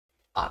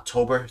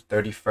October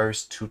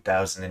 31st,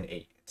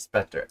 2008.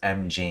 Inspector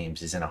M.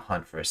 James is in a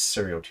hunt for a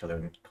serial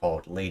killer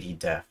called Lady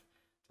Death.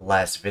 The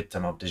last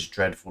victim of this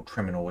dreadful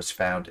criminal was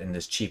found in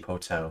this cheap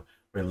hotel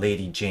where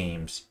Lady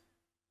James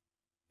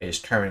is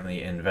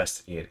currently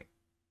investigating.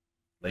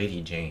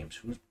 Lady James?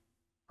 Who's...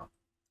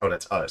 Oh,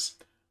 that's us.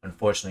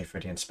 Unfortunately for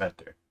the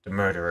inspector, the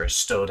murderer is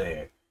still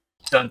there.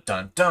 Dun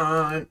dun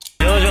dun!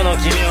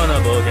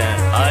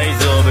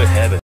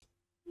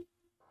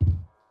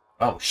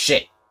 Oh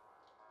shit.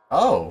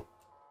 Oh.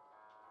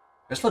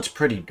 This looks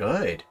pretty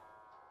good.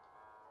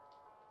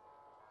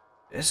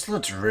 This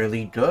looks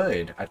really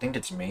good. I think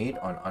it's made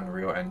on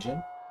Unreal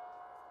Engine.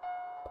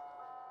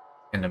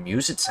 And the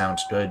music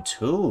sounds good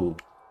too.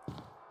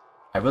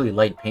 I really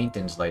like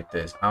paintings like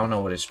this. I don't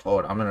know what it's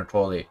called. I'm gonna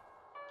call it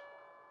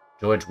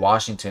George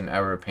Washington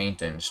era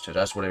paintings, because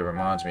that's what it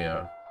reminds me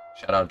of.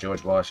 Shout out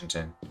George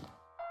Washington.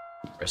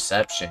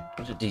 Reception.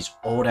 Look at these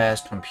old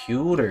ass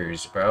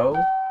computers, bro.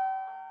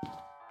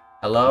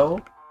 Hello?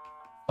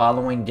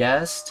 Following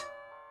guest?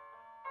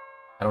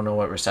 I don't know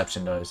what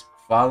reception does.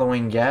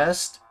 Following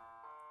guest?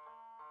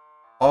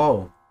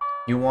 Oh,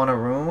 you want a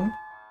room?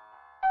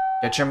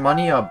 Get your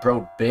money up,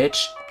 broke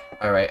bitch.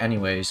 Alright,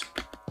 anyways.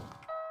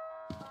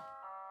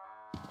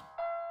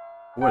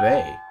 Who are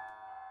they?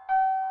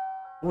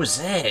 Who is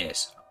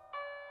this?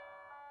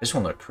 This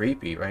one look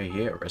creepy right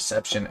here.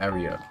 Reception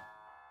area.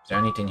 Is there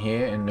anything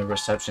here in the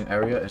reception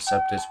area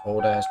except this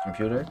old ass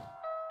computer?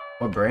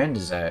 What brand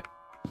is that?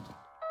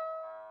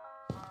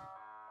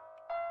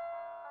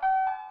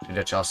 Should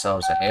get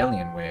yourselves an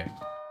Alienware.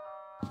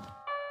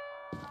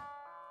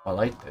 I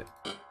like it.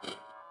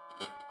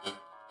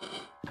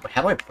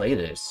 How do I play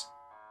this?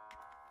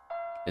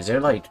 Is there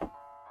like...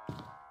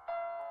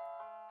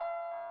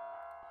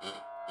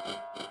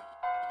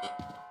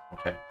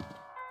 Okay.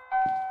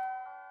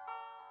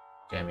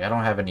 Damn, I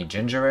don't have any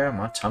ginger ale?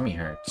 My tummy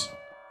hurts.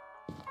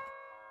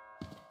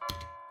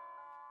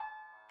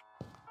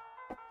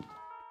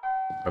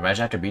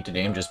 Imagine I could beat the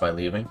game just by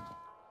leaving.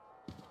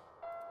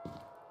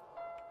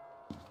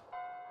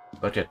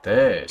 Look at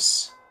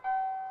this.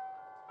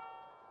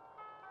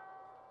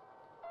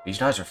 These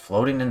guys are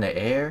floating in the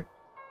air?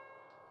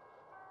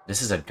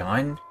 This is a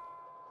gun?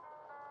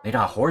 They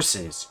got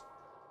horses.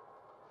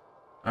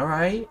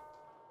 Alright.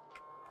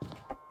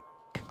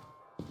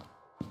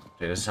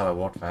 Okay, this is how I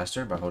walk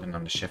faster, by holding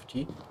on the shift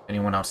key.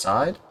 Anyone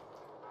outside?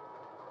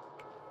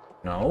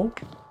 No?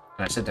 Can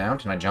I sit down?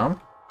 Can I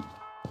jump?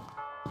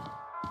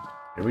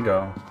 Here we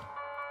go.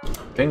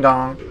 Ding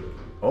dong.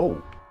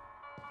 Oh.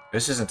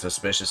 This isn't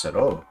suspicious at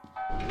all.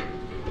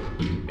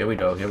 Here we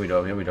go, here we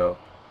go, here we go.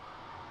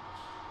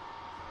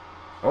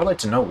 I would like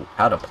to know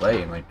how to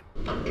play and like...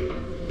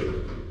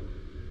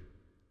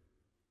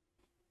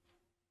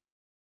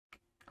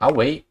 I'll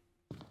wait.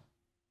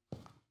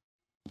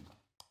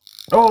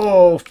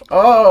 Oh!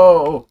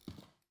 Oh!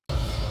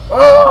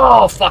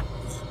 Oh, fuck!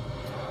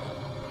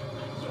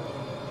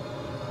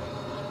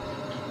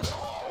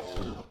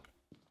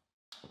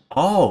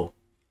 Oh!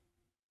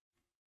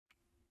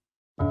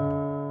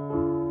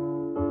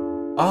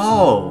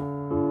 Oh!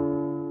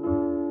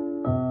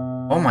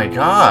 Oh my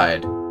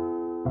god!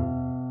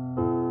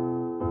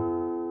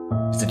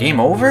 Is the game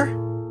over?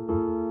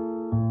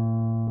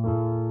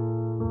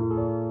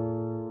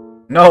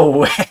 No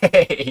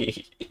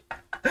way!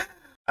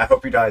 I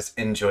hope you guys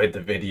enjoyed the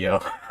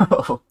video.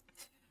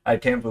 I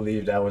can't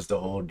believe that was the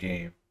whole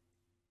game.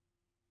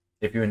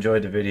 If you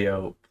enjoyed the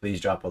video, please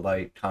drop a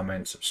like,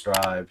 comment,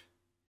 subscribe.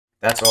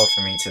 That's all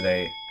for me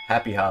today.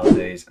 Happy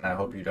holidays, and I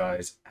hope you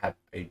guys have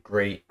a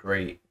great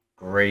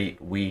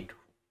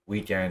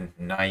weekend,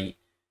 night,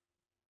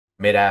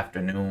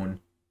 mid-afternoon,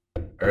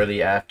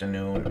 early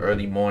afternoon,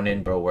 early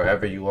morning, bro,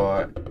 wherever you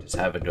are, just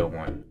have a good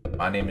one.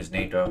 My name is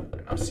Nico,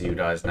 and I'll see you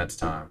guys next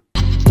time.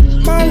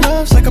 My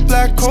love's like a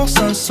black hole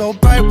sun, so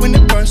bright when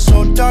it burns,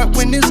 so dark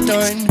when it's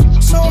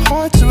done. So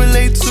hard to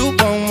relate to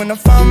one when I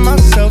find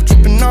myself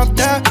tripping off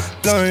that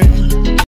blunt.